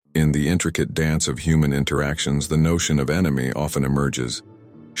intricate dance of human interactions, the notion of enemy often emerges,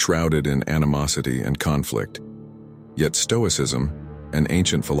 shrouded in animosity and conflict. Yet Stoicism, an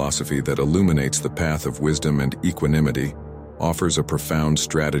ancient philosophy that illuminates the path of wisdom and equanimity, offers a profound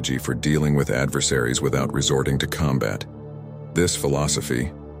strategy for dealing with adversaries without resorting to combat. This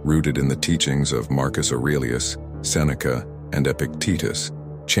philosophy, rooted in the teachings of Marcus Aurelius, Seneca, and Epictetus,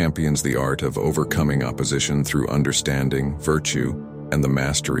 champions the art of overcoming opposition through understanding, virtue, and the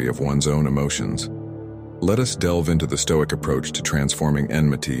mastery of one's own emotions. Let us delve into the Stoic approach to transforming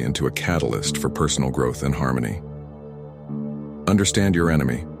enmity into a catalyst for personal growth and harmony. Understand your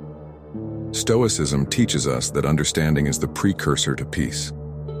enemy. Stoicism teaches us that understanding is the precursor to peace.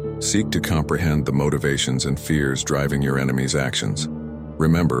 Seek to comprehend the motivations and fears driving your enemy's actions.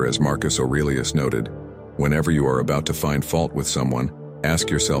 Remember, as Marcus Aurelius noted, whenever you are about to find fault with someone, ask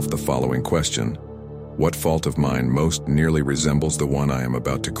yourself the following question: what fault of mine most nearly resembles the one I am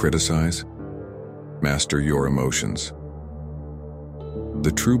about to criticize? Master your emotions.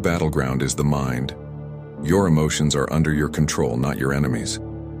 The true battleground is the mind. Your emotions are under your control, not your enemies.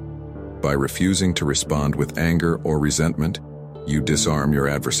 By refusing to respond with anger or resentment, you disarm your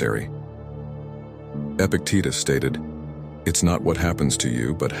adversary. Epictetus stated, "It's not what happens to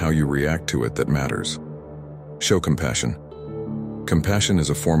you, but how you react to it that matters." Show compassion. Compassion is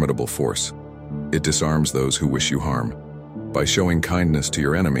a formidable force. It disarms those who wish you harm. By showing kindness to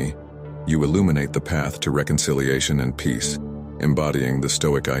your enemy, you illuminate the path to reconciliation and peace, embodying the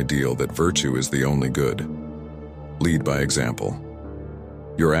Stoic ideal that virtue is the only good. Lead by example.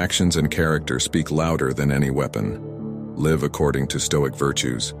 Your actions and character speak louder than any weapon. Live according to Stoic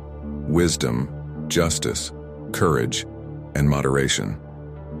virtues: wisdom, justice, courage, and moderation,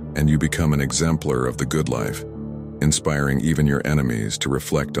 and you become an exemplar of the good life, inspiring even your enemies to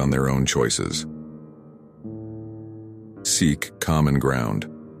reflect on their own choices. Seek common ground.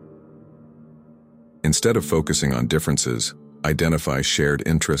 Instead of focusing on differences, identify shared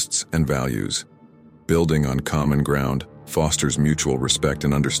interests and values. Building on common ground fosters mutual respect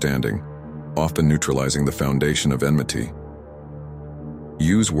and understanding, often neutralizing the foundation of enmity.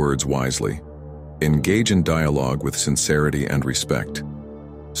 Use words wisely. Engage in dialogue with sincerity and respect.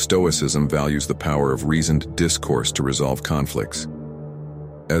 Stoicism values the power of reasoned discourse to resolve conflicts.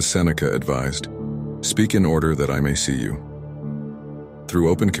 As Seneca advised, "Speak in order that I may see you." Through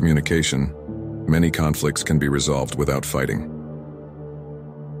open communication, many conflicts can be resolved without fighting.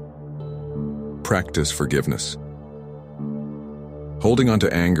 Practice forgiveness. Holding on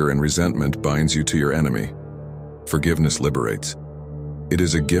to anger and resentment binds you to your enemy. Forgiveness liberates. It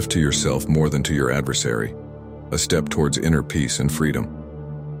is a gift to yourself more than to your adversary, a step towards inner peace and freedom.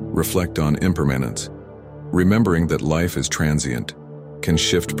 Reflect on impermanence. Remembering that life is transient can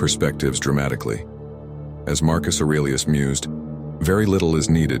shift perspectives dramatically. As Marcus Aurelius mused, very little is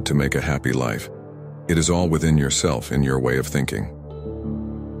needed to make a happy life. It is all within yourself in your way of thinking.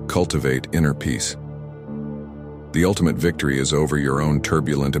 Cultivate inner peace. The ultimate victory is over your own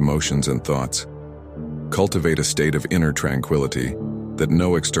turbulent emotions and thoughts. Cultivate a state of inner tranquility that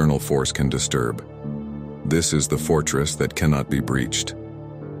no external force can disturb. This is the fortress that cannot be breached.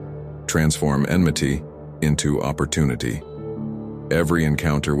 Transform enmity into opportunity. Every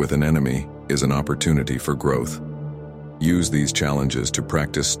encounter with an enemy is an opportunity for growth. Use these challenges to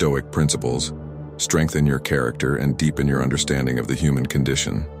practice Stoic principles, strengthen your character, and deepen your understanding of the human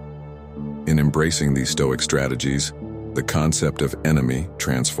condition. In embracing these Stoic strategies, the concept of enemy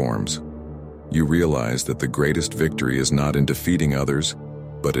transforms. You realize that the greatest victory is not in defeating others,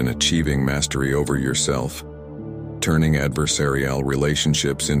 but in achieving mastery over yourself, turning adversarial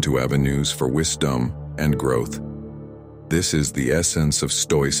relationships into avenues for wisdom and growth. This is the essence of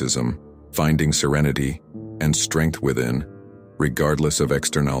Stoicism, finding serenity and strength within, regardless of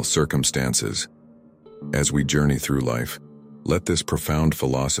external circumstances. As we journey through life, let this profound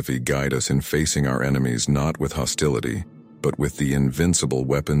philosophy guide us in facing our enemies not with hostility, but with the invincible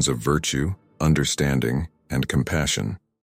weapons of virtue, understanding, and compassion.